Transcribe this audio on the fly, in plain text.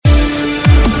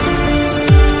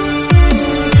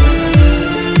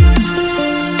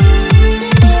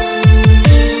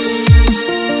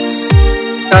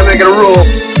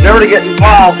get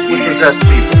involved with possessed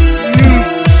people.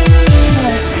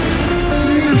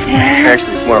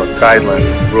 Actually, it's more of a guideline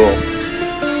than a rule.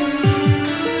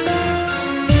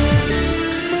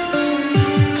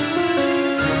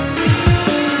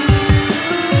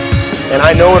 And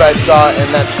I know what I saw,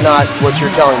 and that's not what you're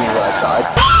telling me what I saw.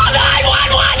 Call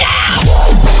 911 now!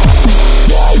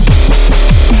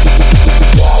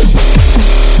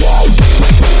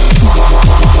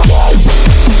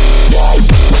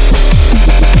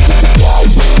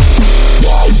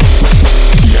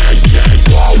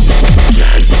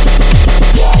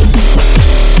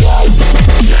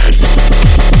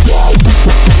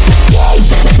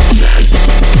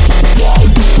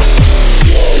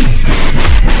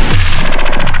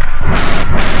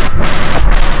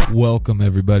 Welcome,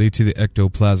 everybody, to the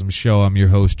Ectoplasm Show. I'm your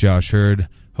host, Josh Hurd.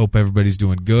 Hope everybody's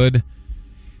doing good.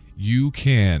 You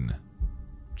can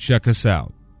check us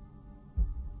out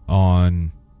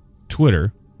on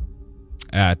Twitter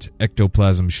at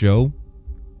Ectoplasm Show,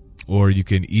 or you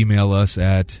can email us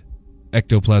at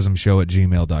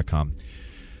ectoplasmshow@gmail.com.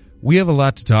 We have a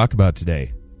lot to talk about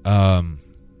today.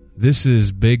 This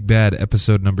is Big Bad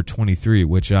episode number 23,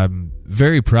 which I'm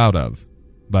very proud of,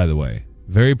 by the way.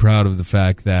 Very proud of the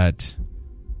fact that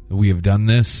we have done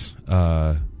this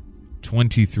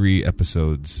 23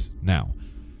 episodes now.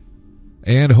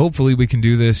 And hopefully we can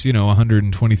do this,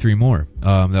 123 more.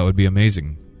 That would be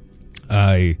amazing.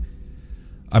 I'm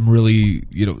really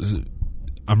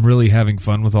having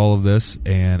fun with all of this,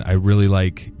 and I really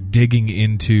like digging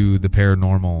into the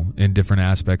paranormal and different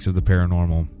aspects of the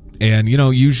paranormal. And,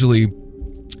 usually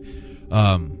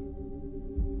I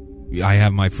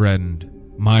have my friend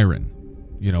Myron,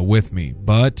 with me.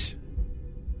 But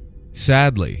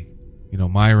sadly,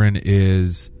 Myron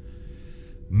is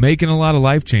making a lot of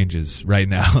life changes right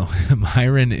now.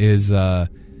 Myron is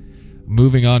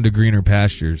moving on to greener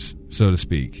pastures, so to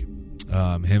speak.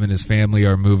 Him and his family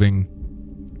are moving,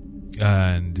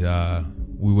 and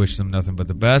we wish them nothing but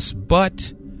the best.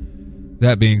 But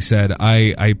that being said,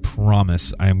 I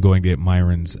promise I am going to get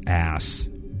Myron's ass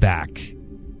back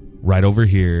right over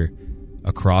here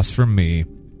across from me,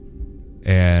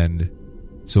 and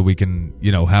so we can,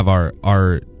 have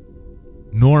our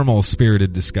normal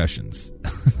spirited discussions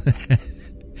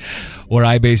where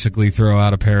I basically throw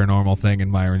out a paranormal thing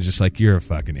and Myron's just like, you're a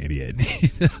fucking idiot.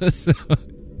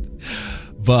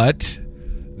 But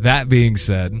that being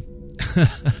said,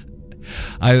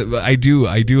 I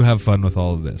do have fun with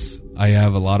all of this. I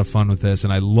have a lot of fun with this,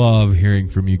 and I love hearing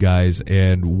from you guys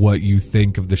and what you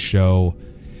think of the show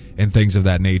and things of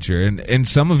that nature. And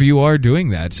some of you are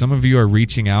doing that. Some of you are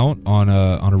reaching out on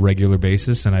a regular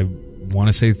basis, and I want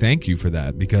to say thank you for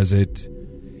that, because it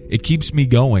keeps me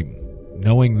going,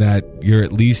 knowing that you're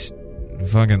at least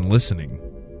fucking listening.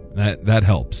 That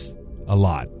helps a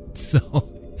lot.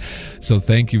 So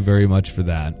thank you very much for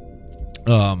that.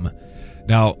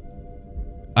 Now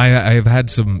I have had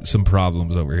some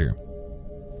problems over here.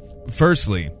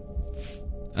 Firstly,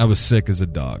 I was sick as a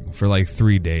dog for like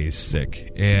 3 days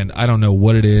sick, and I don't know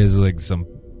what it is, like some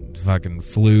fucking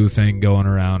flu thing going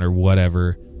around or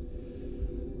whatever.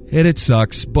 And it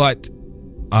sucks, but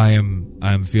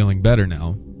I'm feeling better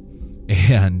now.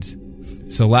 And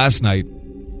so last night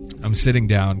I'm sitting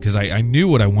down because I knew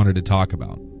what I wanted to talk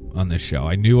about on this show.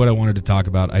 I knew what I wanted to talk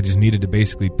about. I just needed to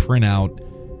basically print out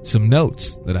some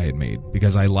notes that I had made,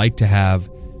 because I like to have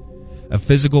a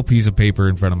physical piece of paper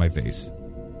in front of my face.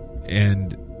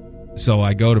 And so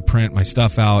I go to print my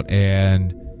stuff out,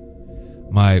 and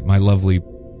my lovely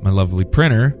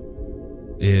printer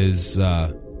is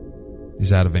out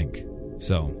of ink.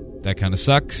 So that kind of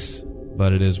sucks,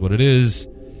 but it is what it is,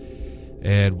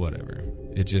 and whatever.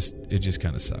 It just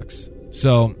kind of sucks.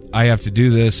 So I have to do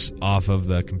this off of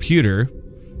the computer,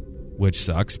 which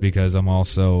sucks because I'm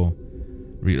also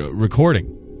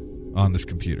recording on this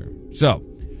computer. So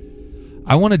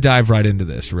I want to dive right into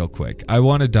this real quick. I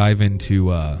want to dive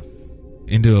into a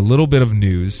little bit of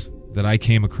news that I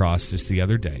came across just the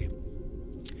other day.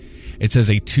 It says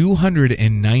a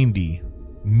 290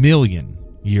 million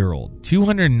year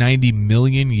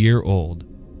old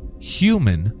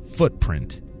human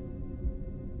footprint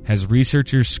has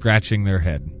researchers scratching their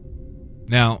head.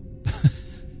 Now,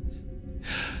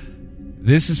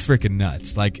 this is freaking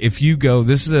nuts. Like, if you go,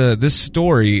 this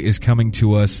story is coming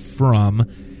to us from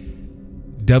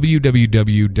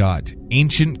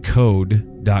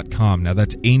www.ancientcode.com. Now,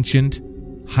 that's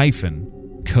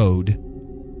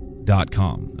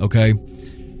ancient-code.com, okay?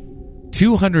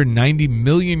 290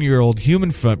 million year old human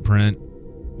footprint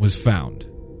was found.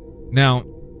 Now,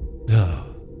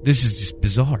 this is just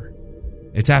bizarre.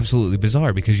 It's absolutely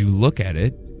bizarre, because you look at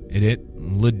it, and it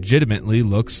legitimately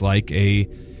looks like a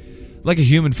like a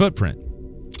human footprint.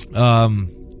 Now,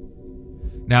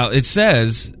 it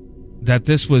says that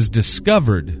this was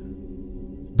discovered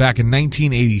back in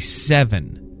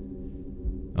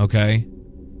 1987. Okay?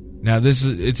 Now,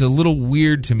 it's a little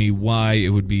weird to me why it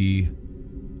would be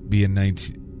in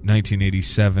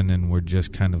 1987 and we're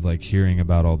just kind of like hearing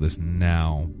about all this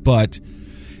now. But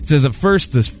it says at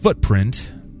first this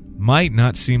footprint might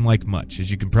not seem like much,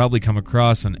 as you can probably come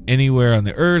across on anywhere on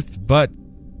the earth, but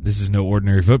this is no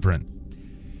ordinary footprint.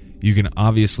 You can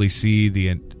obviously see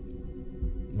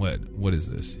what is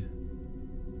this?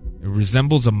 It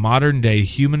resembles a modern-day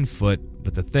human foot,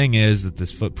 but the thing is that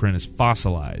this footprint is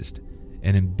fossilized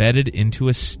and embedded into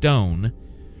a stone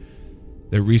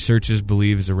that researchers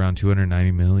believe is around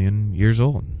 290 million years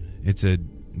old.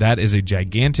 That is a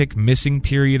gigantic missing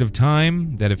period of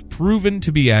time that, if proven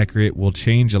to be accurate, will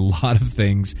change a lot of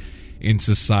things in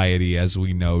society as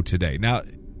we know today. Now,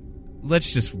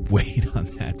 let's just wait on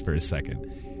that for a second.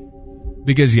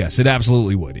 Because, yes, it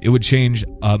absolutely would. It would change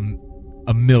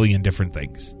a million different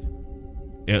things.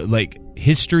 Like,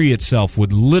 history itself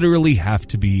would literally have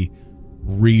to be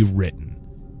rewritten.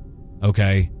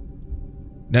 Okay?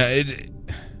 Now,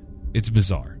 it's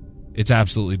bizarre. It's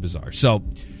absolutely bizarre. So,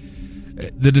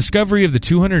 the discovery of the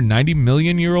 290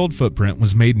 million year old footprint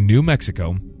was made in New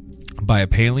Mexico by a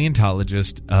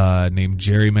paleontologist named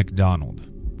Jerry McDonald.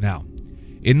 Now,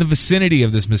 in the vicinity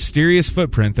of this mysterious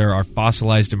footprint, there are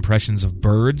fossilized impressions of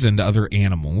birds and other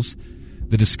animals.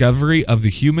 The discovery of the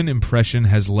human impression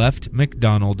has left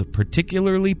McDonald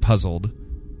particularly puzzled,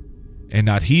 and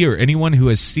not he or anyone who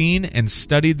has seen and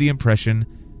studied the impression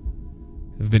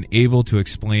have been able to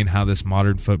explain how this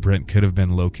modern footprint could have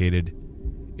been located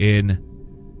in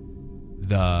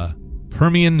the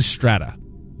Permian strata,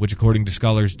 which according to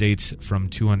scholars dates from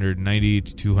 290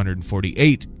 to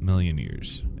 248 million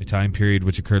years, a time period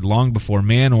which occurred long before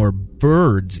man or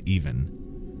birds even,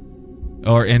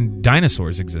 and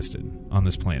dinosaurs existed on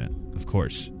this planet, of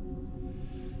course.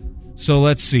 So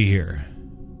let's see here.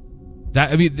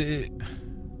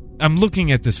 I'm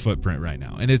looking at this footprint right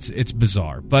now, and it's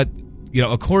bizarre, but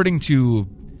according to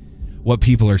what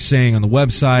people are saying on the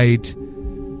website,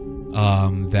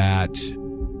 that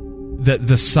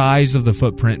the size of the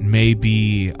footprint may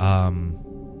be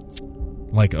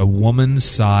like a woman's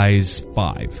size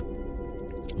 5.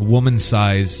 A woman's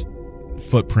size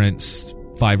footprints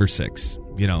 5 or 6,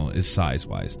 is size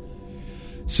wise.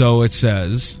 So it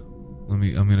says, I'm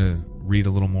going to read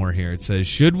a little more here. It says,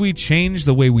 should we change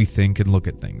the way we think and look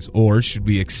at things? Or should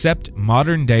we accept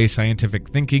modern day scientific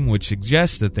thinking, which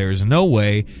suggests that there is no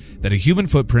way that a human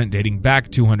footprint dating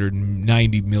back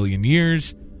 290 million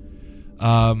years,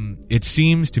 it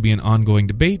seems to be an ongoing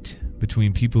debate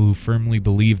between people who firmly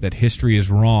believe that history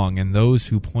is wrong and those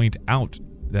who point out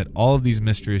that all of these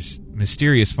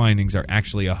mysterious findings are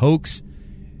actually a hoax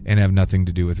and have nothing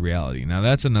to do with reality. Now,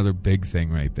 that's another big thing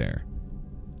right there.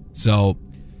 So,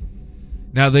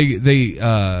 now they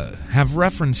have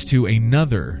reference to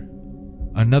another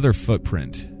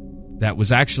footprint that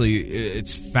was actually,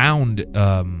 it's found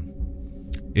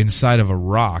inside of a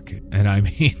rock, and I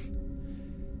mean,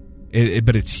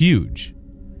 but it's huge.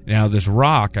 Now, this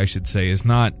rock, I should say, is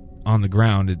not on the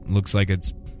ground. It looks like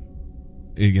it's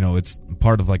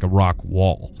part of like a rock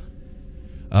wall.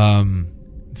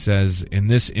 It says, in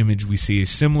this image, we see a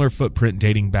similar footprint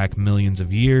dating back millions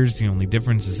of years. The only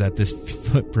difference is that this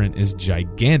footprint is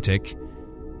gigantic,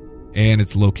 and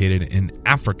it's located in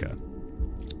Africa.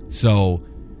 So,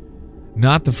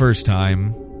 not the first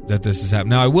time that this has happened.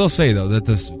 Now, I will say, though, that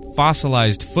this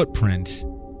fossilized footprint,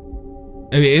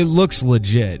 I mean, it looks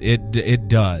legit. It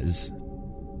does.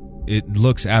 It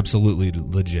looks absolutely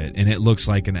legit, and it looks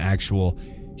like an actual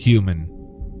human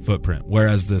footprint,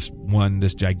 whereas this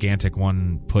gigantic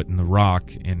one put in the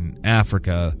rock in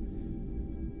Africa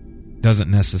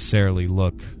doesn't necessarily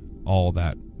look all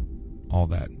that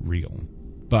real.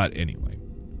 But anyway,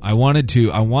 I wanted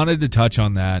to touch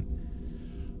on that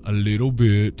a little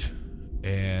bit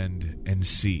and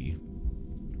see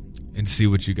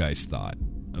what you guys thought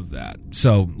of that.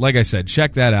 So, like I said,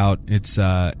 check that out. It's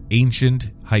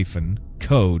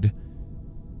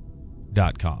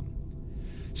ancient-code.com.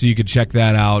 So you can check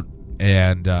that out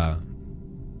and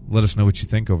let us know what you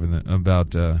think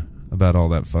about all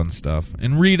that fun stuff,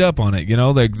 and read up on it.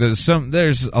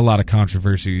 There's a lot of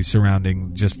controversy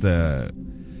surrounding just the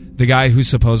guy who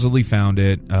supposedly found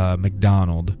it,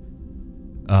 McDonald.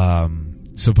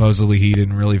 Supposedly he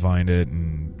didn't really find it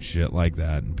and shit like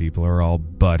that, and people are all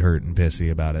butthurt and pissy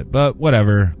about it. But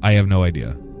whatever, I have no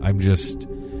idea. I'm just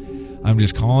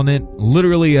calling it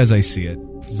literally as I see it.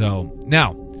 So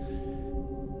now,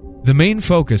 the main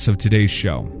focus of today's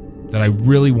show that I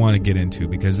really want to get into,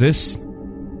 because this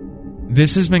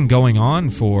has been going on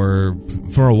for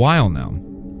a while now,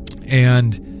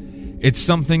 and it's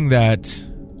something that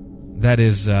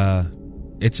is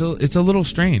it's a little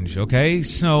strange. Okay,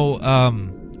 so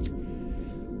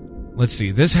let's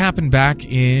see. This happened back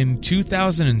in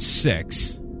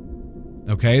 2006.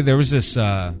 Okay, there was this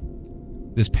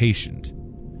patient.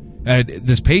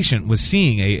 This patient was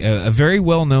seeing a very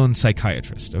well-known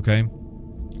psychiatrist. Okay,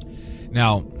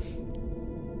 now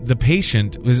the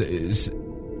patient is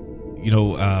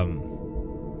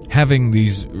having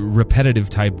these repetitive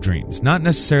type dreams. Not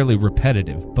necessarily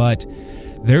repetitive, but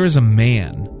there is a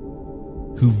man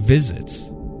who visits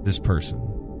this person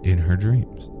in her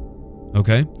dreams.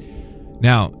 Okay?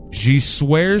 Now, she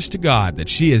swears to God that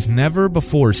she has never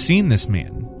before seen this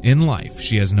man in life.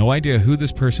 She has no idea who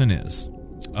this person is.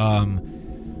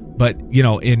 But,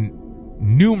 in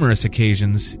numerous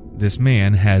occasions, this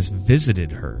man has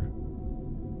visited her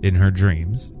in her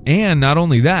dreams, and not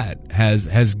only that,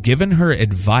 has given her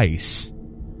advice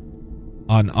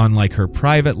on like her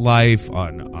private life,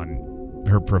 on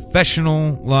her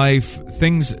professional life,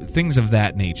 things of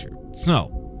that nature.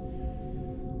 So,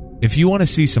 if you want to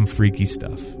see some freaky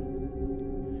stuff,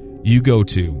 you go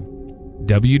to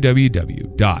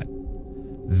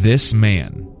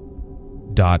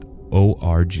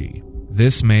www.thisman.org.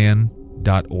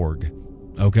 Thisman.org.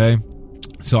 Okay?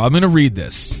 So I'm going to read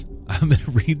this. I'm going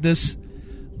to read this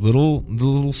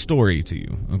little story to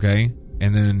you, okay?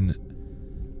 And then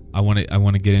I want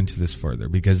to get into this further,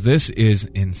 because this is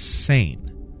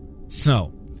insane.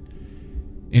 So,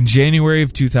 in January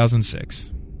of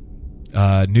 2006,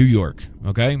 New York,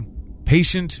 okay?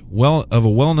 Patient of a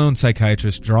well-known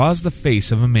psychiatrist draws the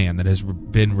face of a man that has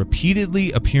been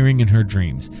repeatedly appearing in her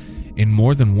dreams. In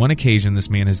more than one occasion, this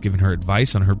man has given her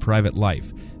advice on her private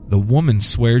life. The woman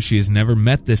swears she has never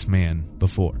met this man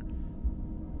before.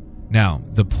 Now,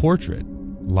 the portrait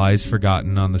lies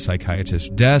forgotten on the psychiatrist's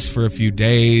desk for a few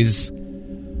days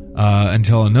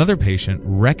until another patient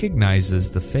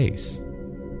recognizes the face,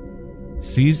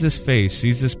 sees this face,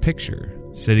 sees this picture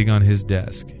sitting on his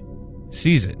desk,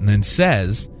 sees it, and then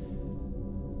says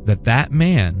that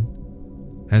man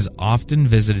has often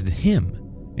visited him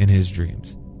in his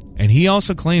dreams. And he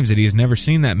also claims that he has never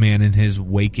seen that man in his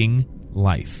waking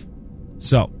life.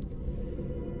 So,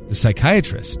 the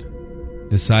psychiatrist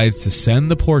decides to send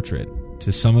the portrait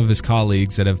to some of his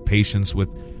colleagues that have patients with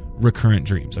recurrent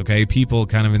dreams, okay? People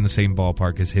kind of in the same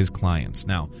ballpark as his clients.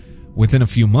 Now, within a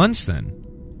few months then,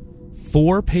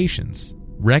 4 patients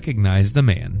recognized the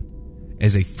man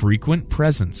as a frequent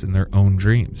presence in their own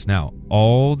dreams. Now,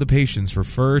 all the patients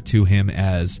refer to him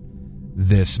as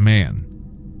this man,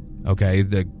 okay?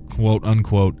 The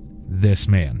quote-unquote this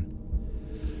man.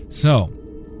 So,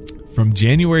 from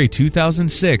January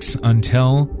 2006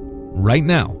 until right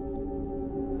now,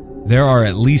 there are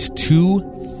at least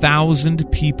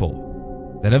 2,000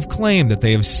 people that have claimed that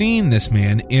they have seen this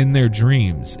man in their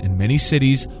dreams in many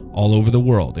cities all over the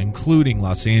world, including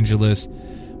Los Angeles,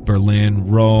 Berlin,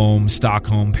 Rome,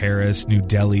 Stockholm, Paris, New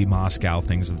Delhi, Moscow,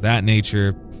 things of that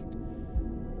nature.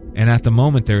 And at the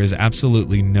moment, there is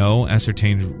absolutely no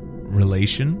ascertained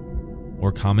relation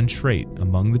or common trait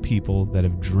among the people that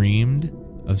have dreamed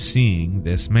of seeing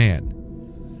this man.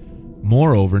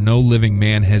 Moreover, no living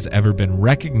man has ever been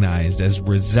recognized as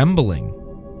resembling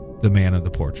the man of the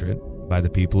portrait by the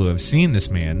people who have seen this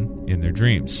man in their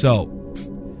dreams. So,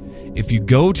 if you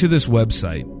go to this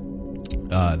website,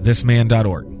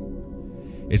 thisman.org,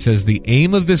 it says the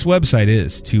aim of this website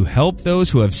is to help those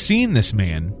who have seen this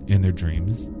man in their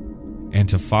dreams and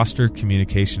to foster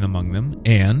communication among them,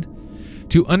 and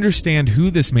to understand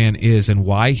who this man is and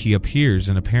why he appears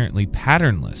in apparently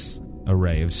patternless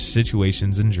array of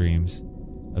situations and dreams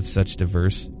of such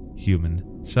diverse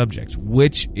human subjects,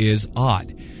 which is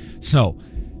odd. So,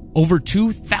 over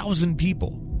 2,000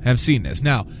 people have seen this.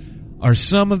 Now, are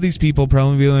some of these people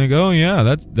probably be like, oh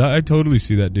yeah, I totally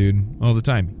see that dude all the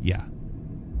time? Yeah,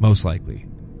 most likely.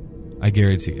 I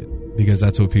guarantee it, because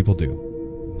that's what people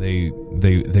do. They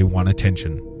want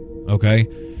attention. Okay?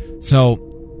 So,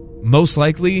 most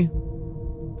likely,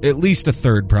 at least a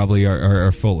third probably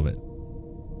are full of it.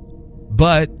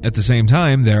 But at the same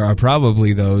time, there are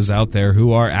probably those out there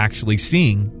who are actually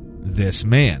seeing this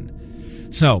man.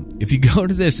 So, if you go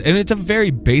to this, and it's a very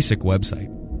basic website,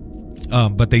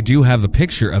 but they do have a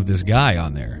picture of this guy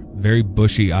on there. Very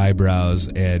bushy eyebrows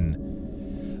and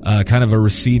kind of a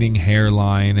receding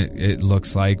hairline, it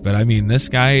looks like. But I mean, this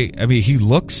guy, he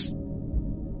looks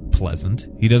pleasant.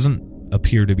 He doesn't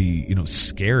appear to be,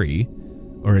 scary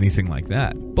or anything like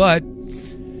that. But,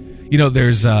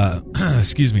 there's,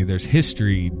 there's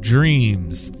history,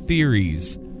 dreams,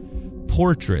 theories,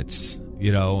 portraits,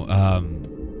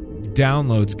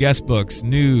 downloads, guest books,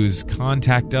 news,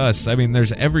 contact us. I mean,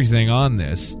 there's everything on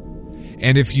this.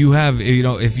 And if you have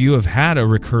had a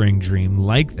recurring dream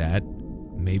like that,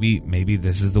 maybe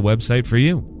this is the website for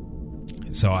you.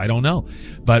 So I don't know,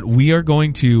 but we are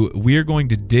going to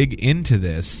dig into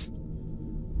this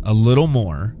a little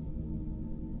more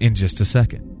in just a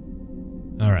second.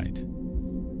 All right,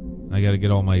 I got to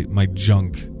get all my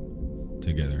junk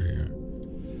together here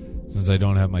since I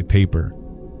don't have my paper,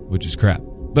 which is crap.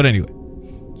 But anyway,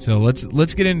 so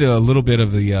let's get into a little bit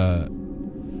of the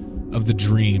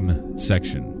dream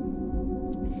section.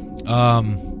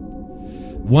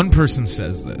 One person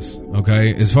says this,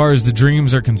 okay, as far as the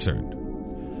dreams are concerned.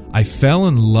 I fell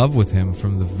in love with him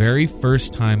from the very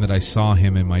first time that I saw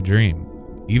him in my dream,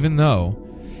 even though,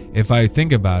 if I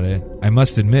think about it, I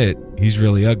must admit he's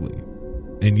really ugly.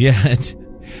 And yet,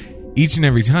 each and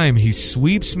every time, he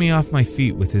sweeps me off my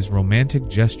feet with his romantic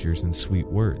gestures and sweet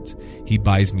words. He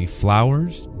buys me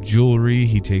flowers, jewelry,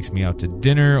 he takes me out to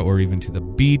dinner or even to the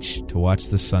beach to watch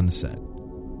the sunset.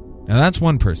 Now that's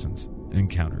one person's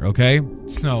encounter, okay?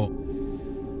 So,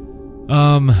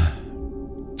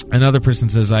 another person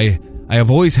says, I have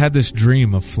always had this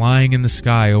dream of flying in the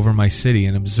sky over my city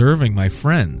and observing my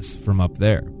friends from up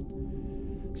there.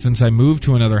 Since I moved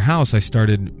to another house, I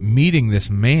started meeting this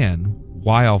man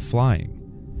while flying.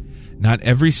 Not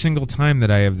every single time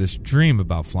that I have this dream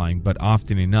about flying, but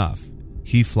often enough.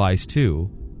 He flies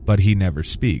too, but he never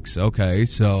speaks. Okay,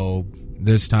 so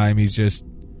this time he's just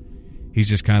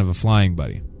kind of a flying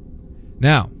buddy.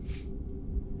 Now,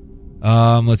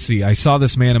 let's see. I saw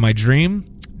this man in my dream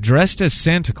dressed as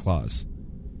Santa Claus.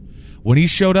 When he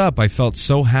showed up, I felt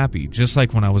so happy, just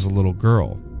like when I was a little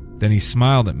girl. Then he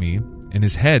smiled at me, and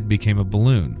his head became a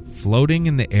balloon, floating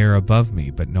in the air above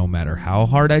me, but no matter how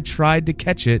hard I tried to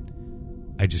catch it,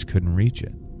 I just couldn't reach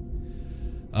it.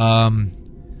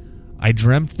 I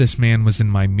dreamt this man was in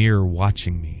my mirror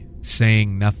watching me,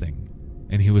 saying nothing,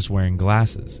 and he was wearing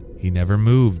glasses. He never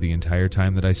moved the entire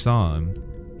time that I saw him.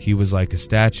 He was like a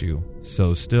statue,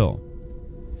 so still.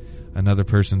 Another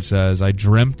person says, I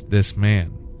dreamt this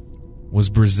man was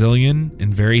Brazilian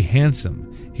and very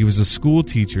handsome. He was a school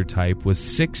teacher type with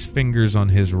 6 fingers on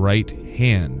his right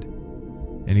hand.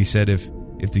 And he said if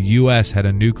the U.S. had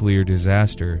a nuclear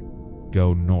disaster,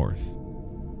 go north.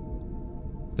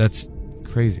 That's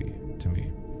crazy to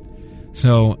me.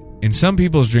 So, in some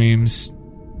people's dreams,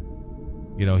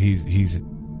 he's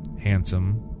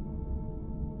handsome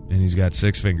and he's got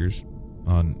 6 fingers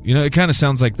on. It kind of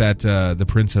sounds like that The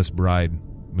Princess Bride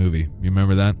movie. You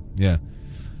remember that? Yeah.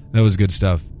 That was good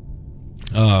stuff.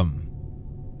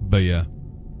 But yeah,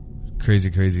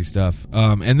 crazy stuff.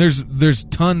 And there's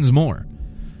tons more.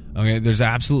 Okay, there's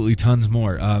absolutely tons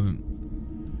more.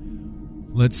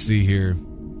 Let's see here.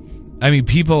 I mean,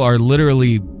 people are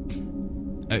literally,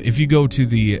 if you go to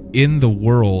the In the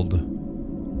World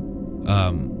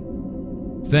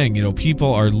thing,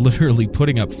 people are literally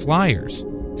putting up flyers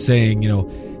saying,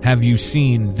 have you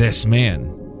seen this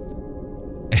man?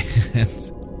 And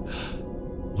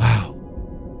wow.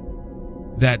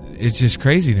 That it's just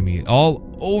crazy to me.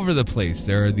 All over the place,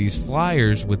 there are these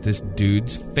flyers with this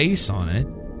dude's face on it.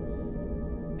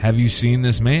 Have you seen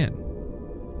this man?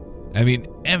 I mean,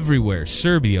 everywhere.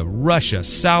 Serbia, Russia,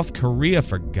 South Korea,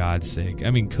 for God's sake.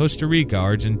 I mean, Costa Rica,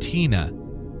 Argentina,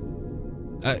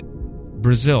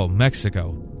 Brazil,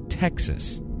 Mexico,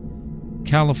 Texas,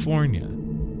 California,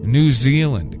 New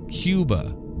Zealand,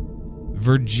 Cuba,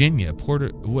 Virginia,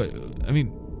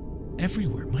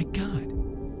 everywhere. My God.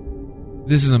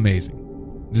 This is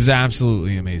amazing. This is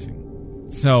absolutely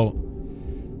amazing. So,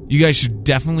 you guys should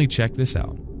definitely check this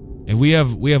out. And we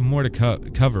have more to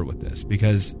cover with this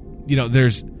because,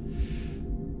 there's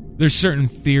certain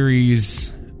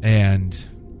theories and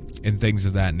things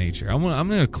of that nature. I'm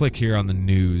going to click here on the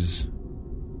news.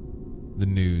 The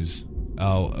news.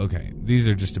 Oh, okay. These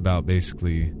are just about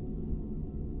basically,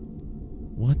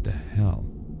 what the hell?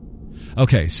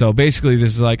 Okay, so basically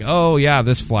this is like, oh yeah,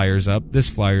 this flyer's up,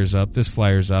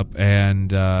 and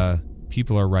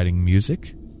people are writing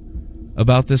music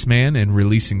about this man and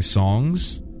releasing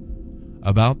songs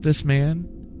about this man.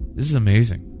 This is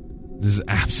amazing. This is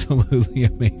absolutely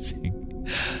amazing.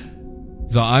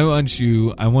 So I want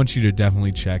you to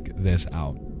definitely check this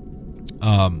out.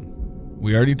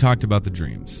 We already talked about the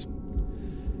dreams.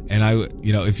 And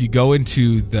if you go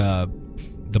into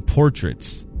the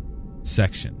portraits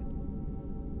section,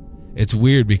 it's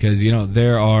weird because,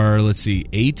 there are, let's see,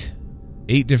 eight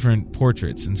different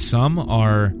portraits, and some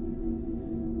are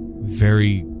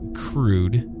very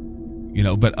crude,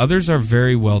 but others are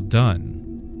very well done.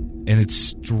 And it's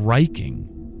striking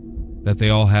that they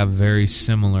all have very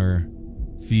similar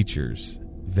features.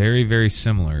 Very, very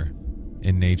similar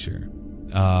in nature.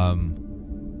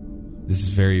 This is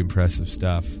very impressive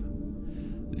stuff.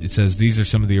 It says these are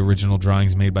some of the original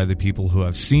drawings made by the people who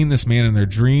have seen this man in their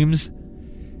dreams,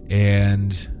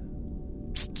 and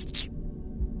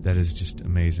that is just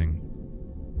amazing.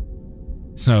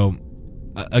 So,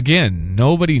 again,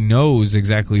 nobody knows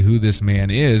exactly who this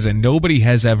man is, and nobody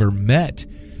has ever met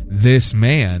this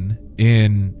man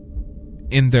in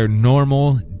their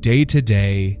normal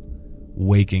day-to-day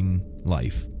waking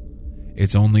life.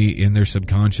 It's only in their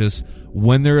subconscious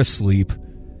when they're asleep.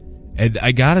 And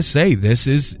I gotta say, this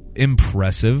is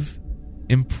impressive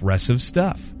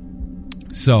stuff.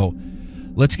 So,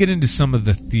 let's get into some of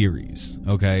the theories,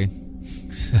 okay?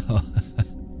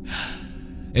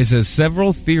 It says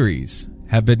several theories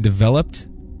have been developed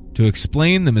to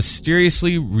explain the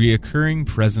mysteriously reoccurring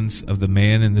presence of the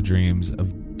man in the dreams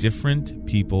of different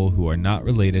people who are not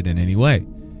related in any way.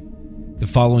 The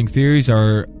following theories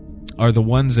are the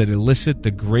ones that elicit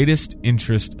the greatest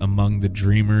interest among the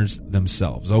dreamers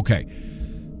themselves. Okay,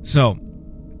 so,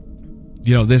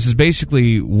 this is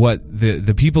basically what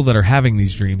the people that are having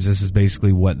these dreams, this is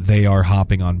basically what they are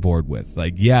hopping on board with.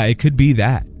 Like, yeah, it could be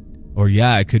that. Or,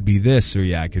 yeah, it could be this. Or,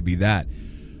 yeah, it could be that.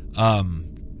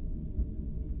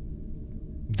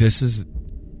 This is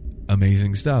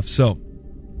amazing stuff. So,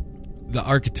 the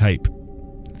archetype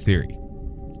theory.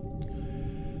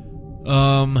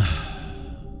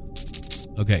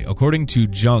 Okay, according to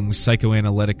Jung's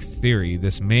psychoanalytic theory,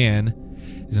 this man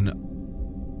is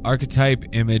an archetype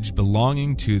image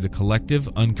belonging to the collective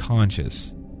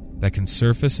unconscious that can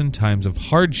surface in times of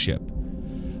hardship,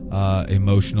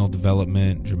 emotional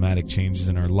development, dramatic changes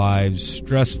in our lives,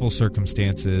 stressful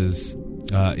circumstances,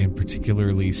 in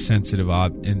particularly sensitive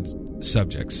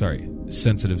subjects.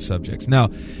 Now,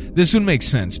 this would make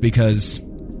sense because,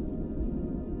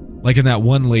 like in that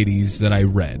one lady's that I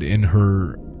read, in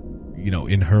her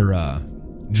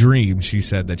dream, she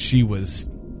said that she was,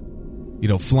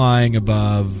 flying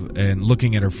above and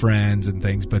looking at her friends and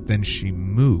things, but then she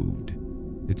moved.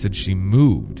 It said she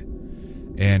moved.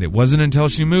 And it wasn't until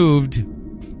she moved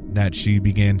that she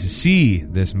began to see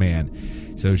this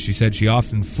man. So she said she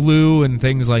often flew and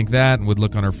things like that and would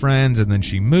look on her friends, and then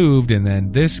she moved, and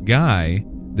then this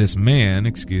man,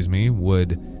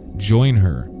 would join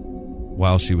her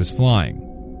while she was flying.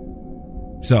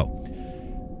 So,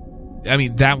 I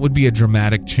mean, that would be a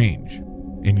dramatic change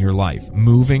in your life.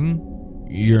 Moving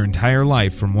your entire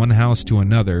life from one house to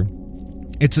another.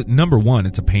 It's, number one,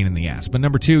 it's a pain in the ass. But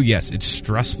number two, yes, it's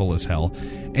stressful as hell.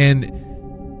 And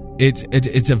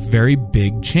it's a very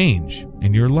big change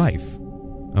in your life.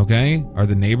 Okay? Are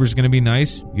the neighbors going to be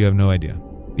nice? You have no idea.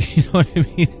 You know what I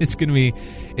mean?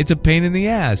 It's a pain in the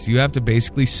ass. You have to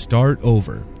basically start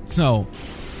over. So,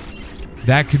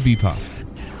 that could be possible.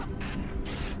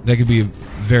 That could be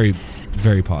very,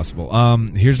 very possible.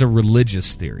 Here's a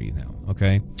religious theory now,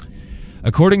 okay?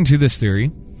 According to this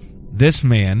theory, this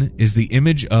man is the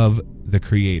image of the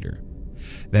Creator.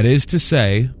 That is to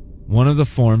say, one of the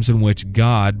forms in which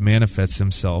God manifests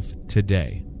himself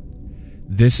today.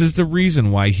 This is the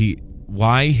reason why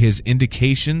his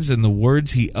indications and the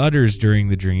words he utters during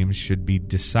the dreams should be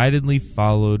decidedly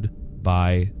followed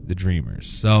by the dreamers.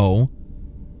 So,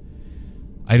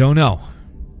 I don't know.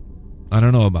 I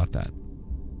don't know about that.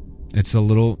 It's a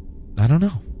little, I don't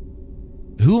know.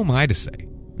 Who am I to say?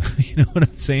 You know what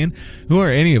I'm saying? Who are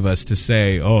any of us to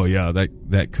say, oh yeah,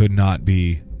 that could not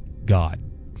be God?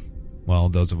 Well,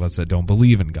 those of us that don't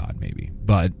believe in God, maybe.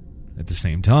 But at the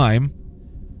same time,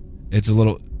 it's a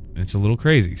little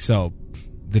crazy. So,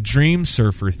 the dream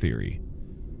surfer theory.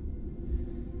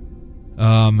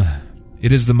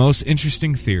 It is the most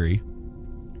interesting theory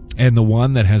and the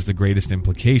one that has the greatest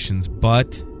implications,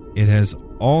 but it has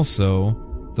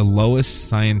also the lowest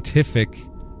scientific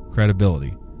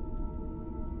credibility.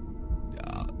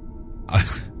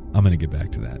 I'm going to get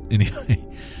back to that. Anyway,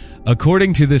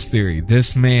 according to this theory,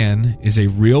 this man is a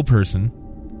real person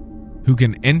who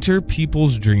can enter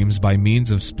people's dreams by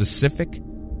means of specific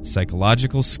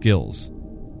psychological skills.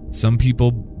 Some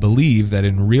people believe that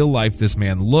in real life this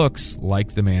man looks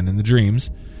like the man in the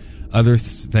dreams.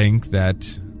 Others think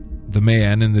that the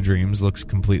man in the dreams looks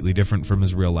completely different from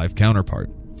his real life counterpart.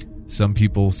 Some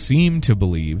people seem to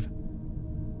believe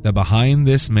that behind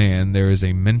this man there is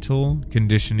a mental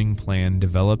conditioning plan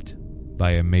developed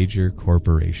by a major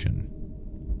corporation.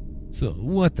 So,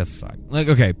 what the fuck? Like,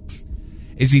 okay,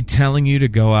 is he telling you to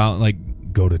go out,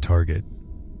 like, go to Target?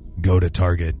 Go to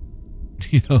Target.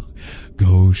 You know,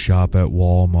 go shop at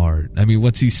Walmart. I mean,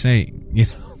 what's he saying? You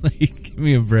know, like, give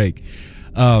me a break.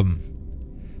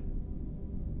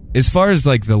 as far as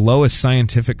like the lowest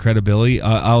scientific credibility,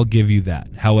 I'll give you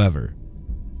that. However,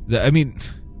 I don't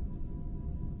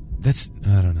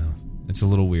know. It's a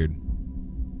little weird.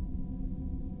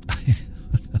 I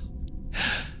don't know.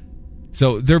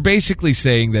 So they're basically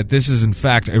saying that this is in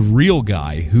fact a real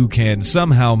guy who can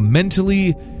somehow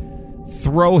mentally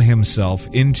throw himself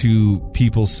into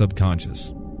people's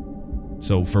subconscious.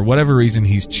 So for whatever reason,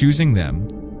 he's choosing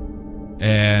them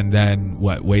and then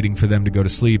waiting for them to go to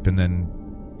sleep and then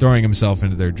throwing himself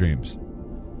into their dreams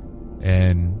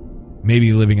and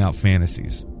maybe living out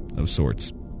fantasies of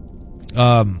sorts.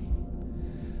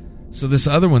 So this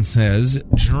other one says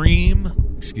it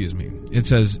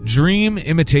says dream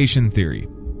imitation theory.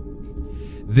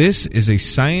 This is a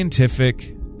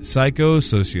scientific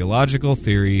psychosociological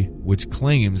theory which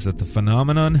claims that the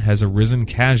phenomenon has arisen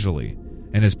casually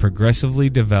and is progressively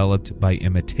developed by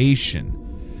imitation.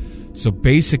 So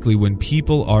basically, when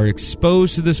people are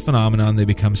exposed to this phenomenon, they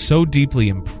become so deeply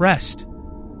impressed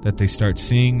that they start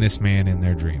seeing this man in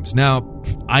their dreams. Now,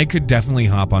 I could definitely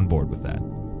hop on board with that.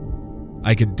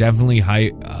 I could definitely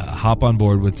hop on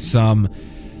board with some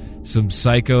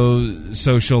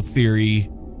psychosocial theory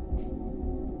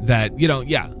that,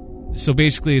 yeah. So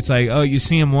basically, it's like, oh, you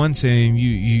see him once and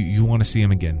you want to see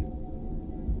him again.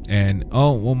 And,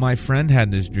 oh, well, my friend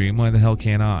had this dream. Why the hell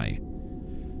can't I?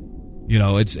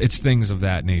 It's things of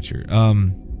that nature.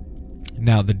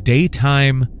 Now, the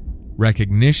daytime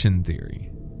recognition theory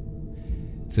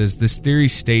says this theory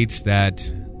states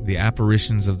that the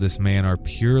apparitions of this man are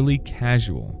purely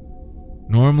casual.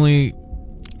 Normally,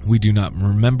 we do not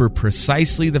remember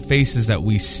precisely the faces that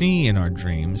we see in our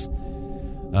dreams.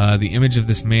 The image of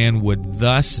this man would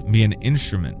thus be an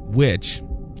instrument which,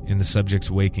 in the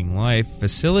subject's waking life,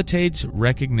 facilitates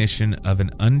recognition of an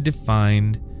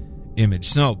undefined image.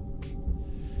 So,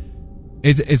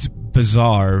 it's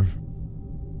bizarre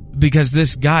because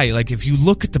this guy, like, if you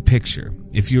look at the picture,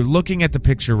 if you're looking at the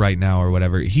picture right now or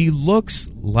whatever, he looks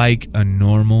like a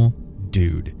normal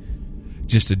dude.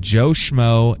 Just a Joe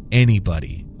Schmo,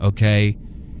 anybody, okay?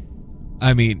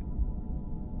 I mean,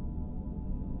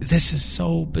 this is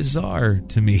so bizarre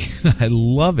to me. I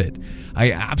love it.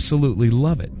 I absolutely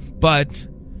love it. But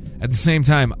at the same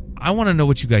time, I want to know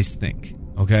what you guys think,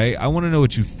 okay? I want to know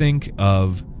what you think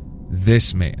of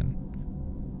this man.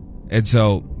 And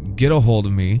so, get a hold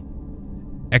of me,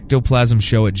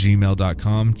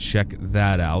 ectoplasmshow@gmail.com. Check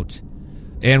that out.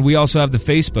 And we also have the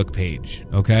Facebook page,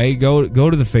 okay? Go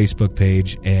to the Facebook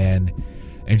page and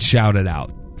shout it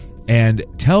out. And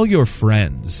tell your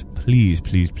friends, please,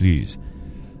 please, please.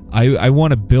 I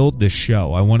want to build this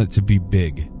show. I want it to be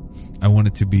big. I want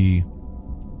it to be,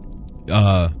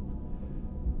 bigger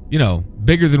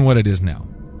than what it is now.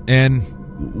 And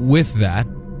with that,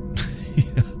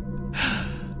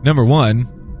 number one,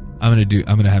 I'm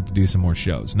gonna have to do some more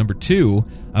shows. Number two,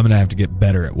 I'm gonna have to get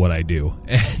better at what I do.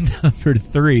 And number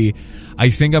three, I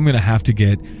think I'm gonna have to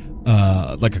get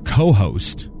like a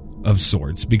co-host of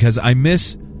sorts because I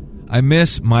miss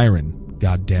Myron.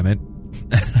 God damn it!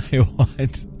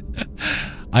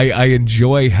 I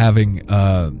enjoy having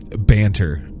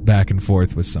banter back and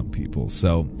forth with some people.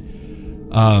 So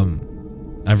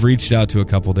I've reached out to a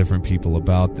couple different people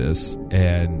about this,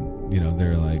 and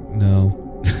they're like, no.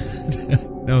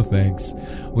 No thanks.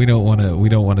 We don't want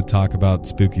to talk about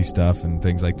spooky stuff and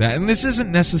things like that. And this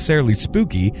isn't necessarily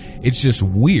spooky, it's just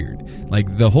weird.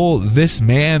 Like the whole this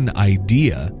man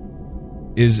idea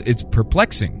it's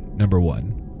perplexing, number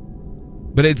one.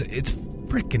 But it's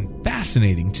freaking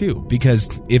fascinating too,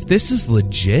 because if this is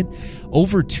legit,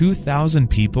 over 2,000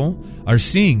 people are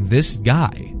seeing this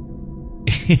guy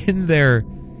in their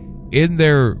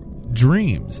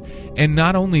dreams. And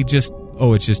not only just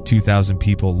it's just 2,000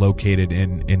 people located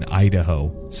in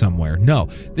Idaho somewhere. No,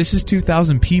 this is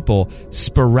 2,000 people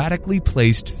sporadically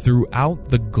placed throughout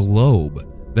the globe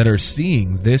that are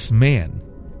seeing this man.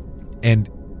 And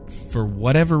for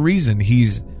whatever reason,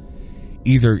 he's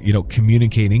either,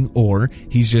 communicating or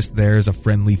he's just there as a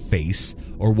friendly face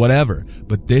or whatever.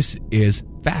 But this is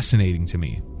fascinating to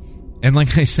me. And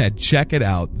like I said, check it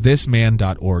out,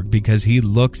 thisman.org, because he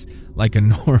looks like a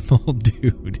normal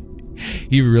dude.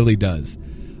 He really does.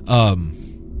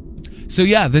 So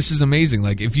yeah, this is amazing.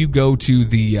 Like if you go to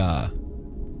the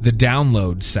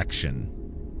download section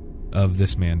of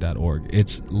thisman.org,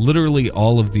 it's literally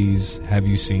all of these "Have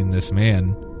you seen this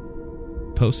man?"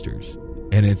 posters,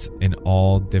 and it's in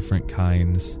all different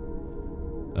kinds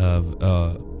of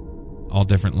all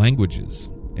different languages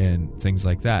and things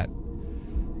like that.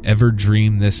 Ever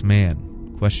dream this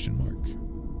man? ?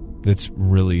 That's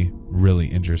really, really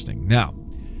interesting. Now,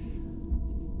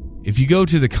 if you go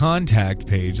to the contact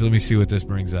page, let me see what this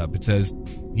brings up. It says,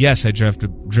 yes, I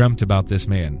dreamt about this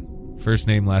man. First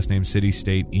name, last name, city,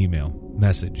 state, email,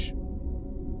 message.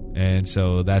 And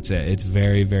so that's it. It's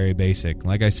very, very basic.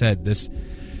 Like I said, this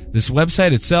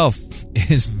website itself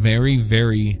is very,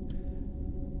 very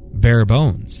bare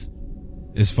bones.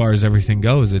 As far as everything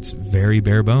goes, it's very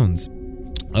bare bones.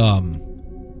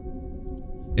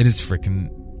 It is freaking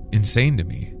insane to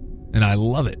me. And I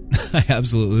love it. I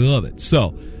absolutely love it. So,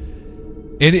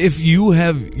 and if you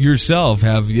have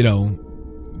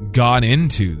gone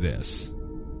into this,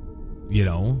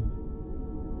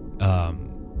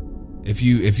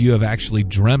 if you have actually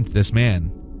dreamt this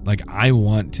man, like, I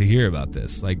want to hear about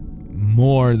this, like,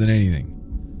 more than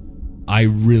anything. I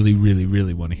really, really,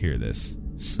 really want to hear this.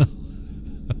 So,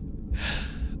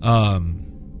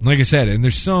 like I said, and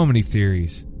there's so many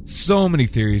theories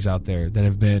out there that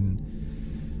have been,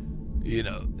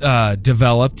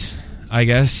 developed, I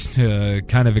guess, to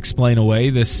kind of explain away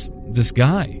this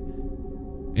guy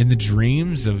in the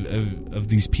dreams of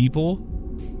these people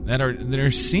that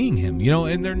are seeing him,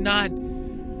 and they're not.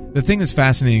 The thing that's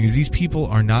fascinating is these people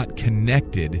are not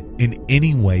connected in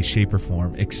any way, shape, or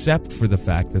form, except for the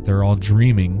fact that they're all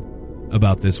dreaming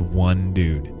about this one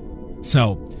dude.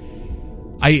 So,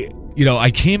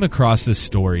 I came across this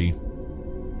story.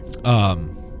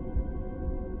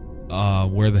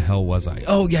 Where the hell was I?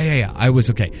 Oh, yeah. I was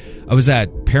at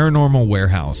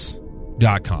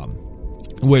paranormalwarehouse.com,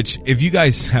 which, if you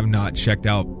guys have not checked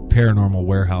out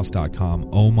paranormalwarehouse.com,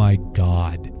 oh my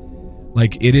God.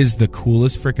 Like, it is the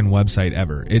coolest freaking website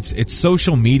ever. It's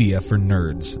social media for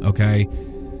nerds, okay?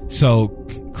 So,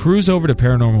 cruise over to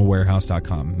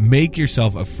paranormalwarehouse.com. Make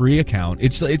yourself a free account.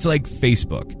 It's like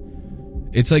Facebook.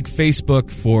 It's like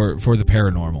Facebook for the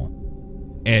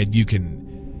paranormal. And you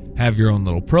can have your own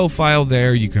little profile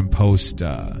there. You can post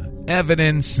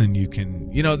evidence, and you can,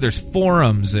 there's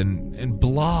forums and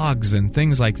blogs and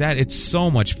things like that. It's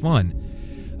so much fun.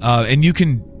 And you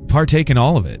can partake in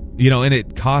all of it, and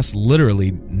it costs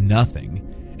literally nothing.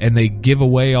 And they give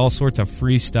away all sorts of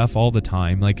free stuff all the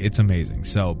time. Like, it's amazing.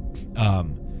 So,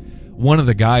 one of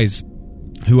the guys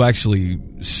who actually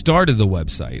started the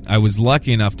website, I was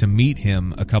lucky enough to meet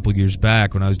him a couple years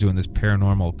back when I was doing this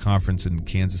paranormal conference in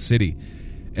Kansas City.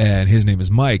 And his name is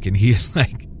Mike. And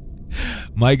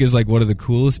Mike is like one of the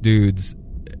coolest dudes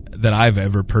that I've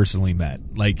ever personally met.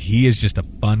 Like, he is just a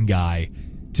fun guy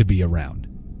to be around.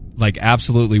 Like,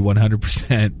 absolutely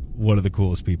 100% one of the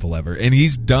coolest people ever. And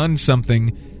he's done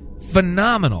something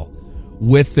phenomenal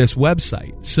with this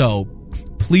website. So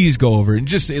please go over and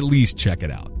just at least check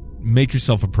it out. Make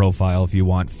yourself a profile if you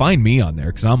want. Find me on there,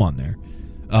 because I'm on there.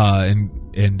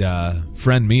 And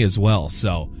friend me as well.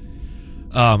 So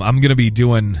I'm going to be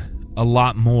doing a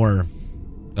lot more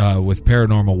with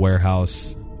Paranormal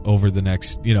Warehouse over the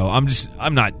next,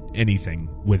 I'm not anything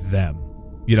with them.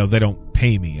 They don't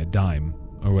pay me a dime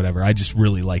or whatever. I just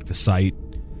really like the site,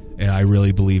 and I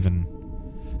really believe in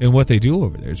what they do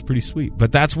over there. It's pretty sweet.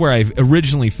 But that's where I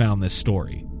originally found this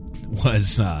story,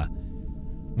 was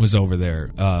over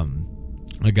there. A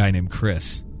guy named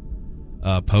Chris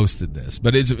posted this,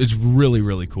 but it's really,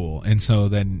 really cool. And so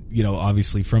then,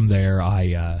 obviously from there,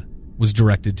 I was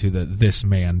directed to the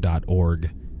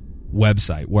thisman.org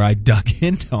website, where I dug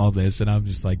into all this, and I'm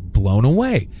just like blown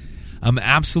away. I'm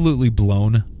absolutely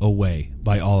blown away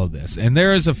by all of this. And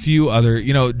there is a few other,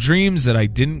 dreams that I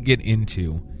didn't get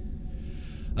into.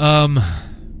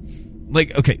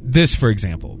 This, for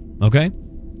example, okay?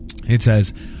 It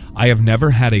says, I have never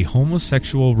had a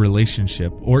homosexual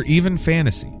relationship or even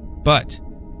fantasy, but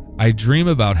I dream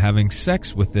about having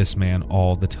sex with this man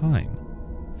all the time.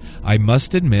 I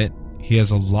must admit, he has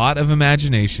a lot of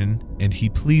imagination, and he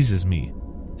pleases me.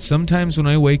 Sometimes when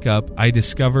I wake up, I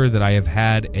discover that I have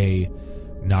had a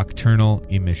nocturnal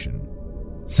emission.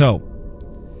 So,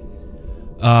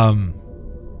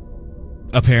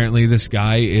 apparently this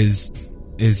guy is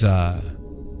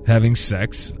having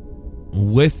sex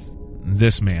with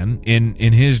this man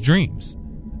in his dreams.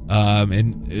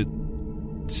 And it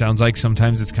sounds like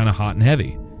sometimes it's kind of hot and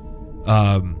heavy.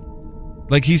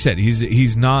 Like he said,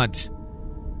 he's not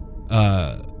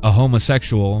a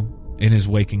homosexual in his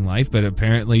waking life, but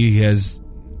apparently he has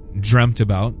dreamt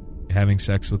about having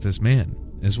sex with this man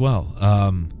as well.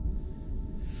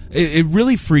 It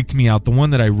really freaked me out, the one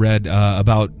that I read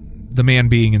about the man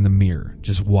being in the mirror,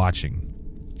 just watching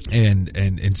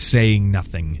and saying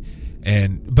nothing.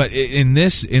 But in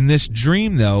this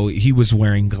dream, though, he was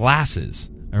wearing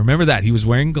glasses. I remember that. He was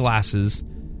wearing glasses,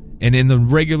 and in the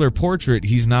regular portrait,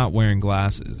 he's not wearing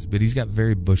glasses, but he's got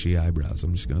very bushy eyebrows.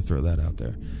 I'm just going to throw that out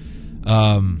there.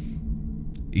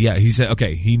 Yeah, he said,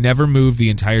 okay, he never moved the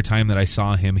entire time that I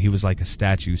saw him. He was like a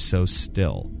statue, so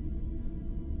still.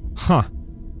 Huh.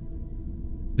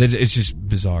 It's just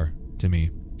bizarre to me.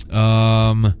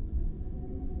 Now,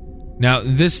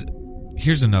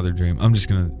 here's another dream. I'm just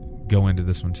going to go into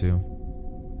this one, too.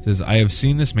 It says, I have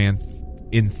seen this man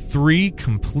in 3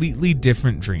 completely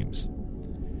different dreams.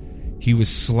 He was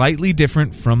slightly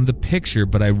different from the picture,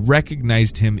 but I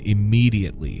recognized him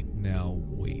immediately. Now,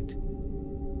 wait.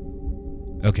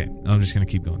 Okay, I'm just going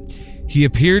to keep going. He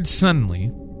appeared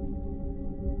suddenly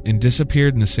and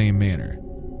disappeared in the same manner.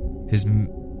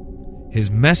 His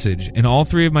message in all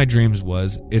 3 of my dreams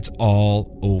was, it's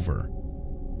all over.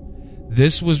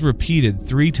 This was repeated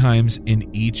 3 times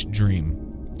in each dream.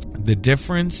 The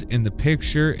difference in the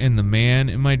picture and the man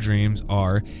in my dreams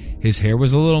are his hair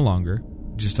was a little longer,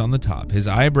 just on the top. His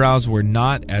eyebrows were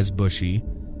not as bushy.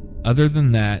 Other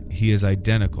than that, he is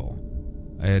identical.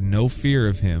 I had no fear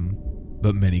of him,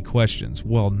 but many questions.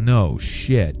 Well, no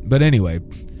shit. But anyway,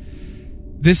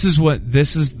 this is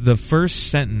the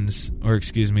first sentence, or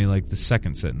excuse me, like the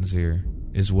second sentence here,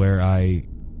 is where I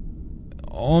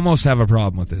almost have a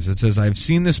problem with this. It says, I've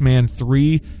seen this man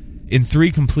in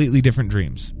 3 completely different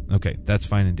dreams. Okay, that's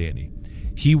fine and dandy.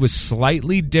 He was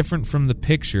slightly different from the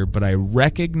picture, but I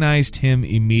recognized him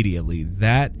immediately.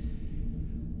 That,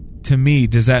 to me,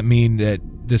 does that mean that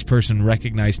this person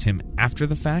recognized him after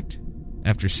the fact?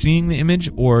 After seeing the image?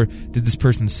 Or did this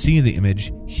person see the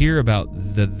image, hear about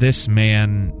the this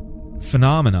man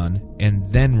phenomenon, and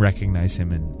then recognize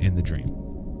him in the dream?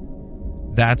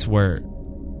 That's where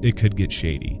it could get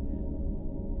shady.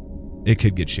 It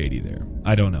could get shady there.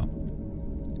 I don't know.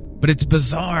 But it's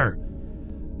bizarre.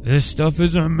 This stuff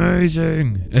is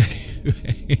amazing.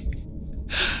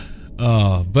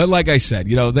 But like I said,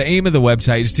 the aim of the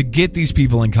website is to get these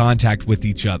people in contact with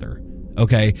each other.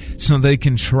 Okay? So they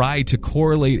can try to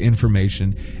correlate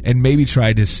information and maybe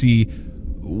try to see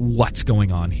what's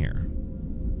going on here.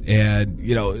 And,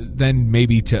 then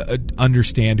maybe to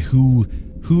understand who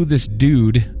this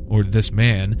dude or this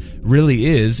man really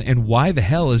is and why the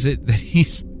hell is it that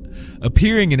he's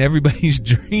appearing in everybody's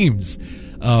dreams.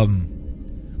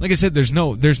 Like I said, there's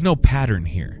no pattern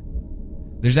here.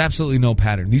 There's absolutely no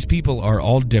pattern. These people are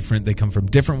all different. They come from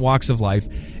different walks of life,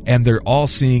 and they're all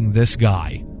seeing this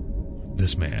guy.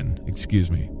 This man.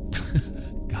 Excuse me.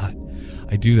 God,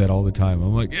 I do that all the time.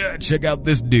 I'm like, yeah, check out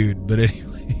this dude. But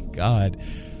anyway, God.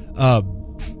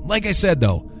 Like I said,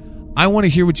 though, I want to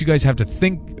hear what you guys have to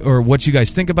think, or what you guys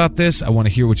think about this. I want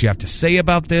to hear what you have to say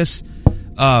about this.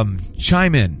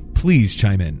 Chime in. Please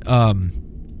chime in.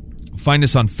 Find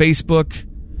us on Facebook,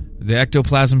 the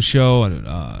Ectoplasm Show,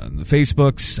 on the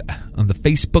Facebooks.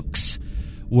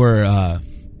 We're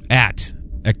at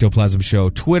Ectoplasm Show,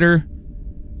 Twitter,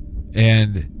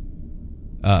 and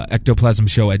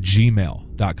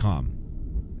ectoplasmshow@gmail.com.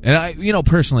 And I,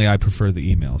 personally, I prefer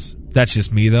the emails. That's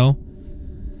just me, though.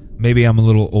 Maybe I'm a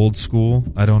little old school.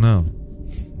 I don't know.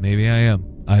 Maybe I am.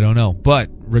 I don't know. But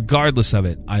regardless of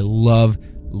it, I love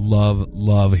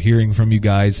hearing from you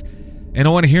guys. And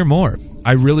I want to hear more.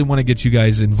 I really want to get you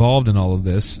guys involved in all of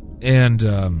this. And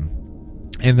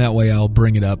that way I'll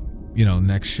bring it up,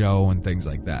 next show and things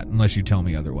like that. Unless you tell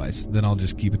me otherwise. Then I'll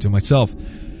just keep it to myself.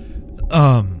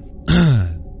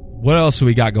 What else do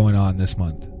we got going on this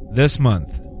month? This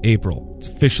month, April. It's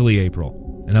officially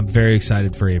April. And I'm very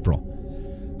excited for April.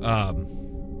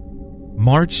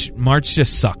 March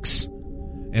just sucks.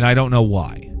 And I don't know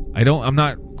why. I'm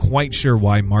not quite sure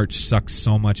why March sucks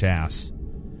so much ass.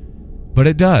 But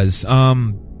it does.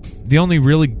 The only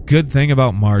really good thing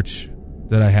about March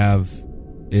that I have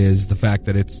is the fact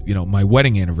that it's, my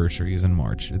wedding anniversary is in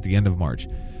March, at the end of March.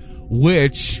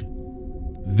 Which,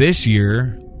 this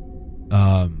year,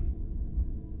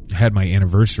 had my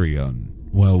anniversary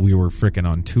we were frickin'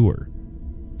 on tour.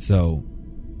 So,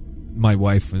 my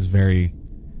wife was very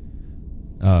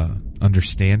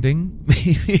understanding,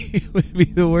 maybe would be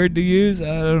the word to use.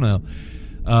 I don't know.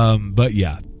 But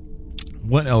yeah.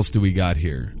 What else do we got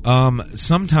here?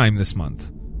 Sometime this month,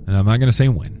 and I'm not going to say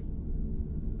when,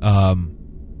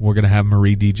 we're going to have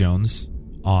Marie D. Jones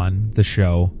on the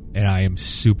show, and I am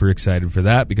super excited for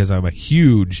that because I'm a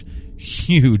huge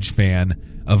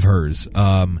fan of hers.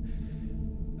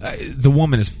 The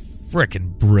woman is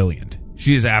frickin' brilliant.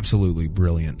 She is absolutely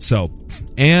brilliant. So,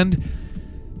 and,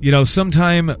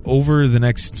 sometime over the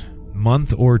next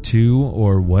month or two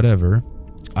or whatever,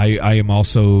 I am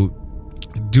also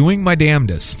doing my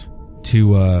damnedest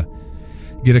to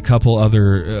get a couple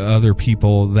other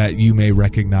people that you may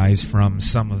recognize from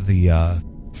some of the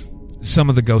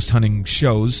ghost hunting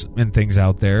shows and things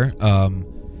out there. And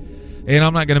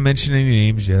I'm not going to mention any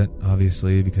names yet,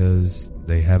 obviously, because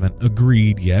They haven't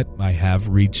agreed yet. I have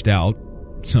reached out,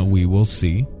 so we will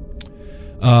see.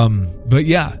 But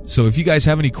yeah, so if you guys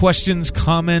have any questions,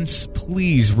 comments,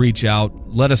 please reach out.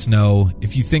 Let us know.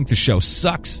 If you think the show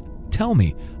sucks, tell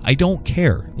me. I don't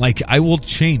care. Like, I will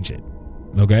change it.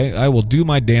 Okay? I will do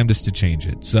my damnedest to change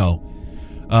it. So,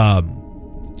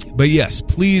 but yes,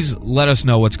 please let us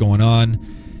know what's going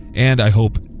on. And I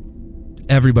hope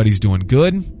everybody's doing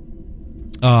good.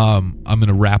 I'm going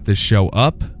to wrap this show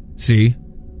up. See,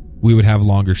 we would have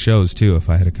longer shows too if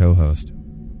I had a co-host.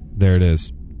 There it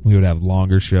is. We would have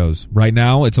longer shows. Right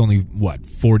now, it's only,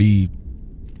 40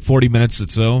 minutes or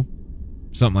so?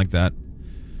 Something like that.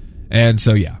 And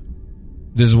so, yeah.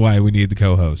 This is why we need the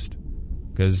co-host.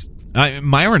 Because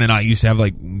Myron and I used to have,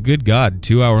 like, good God,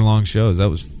 2-hour-long shows.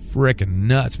 That was frickin'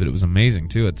 nuts, but it was amazing,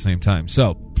 too, at the same time.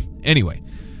 So, anyway,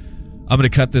 I'm going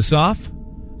to cut this off.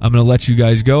 I'm going to let you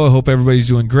guys go. I hope everybody's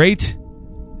doing great.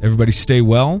 Everybody stay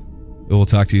well. And we'll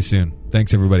talk to you soon.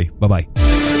 Thanks, everybody. Bye-bye.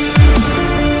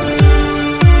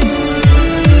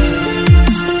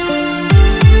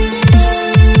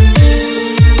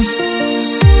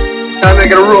 I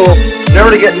make it a rule never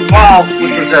to get involved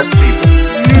with possessed people.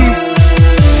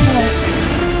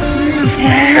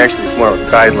 Actually, it's more of a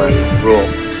guideline than a rule.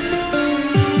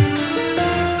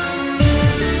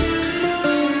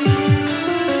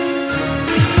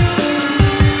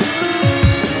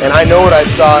 And I know what I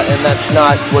saw, and that's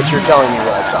not what you're telling me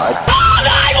what I saw. Call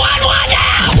 911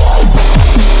 now!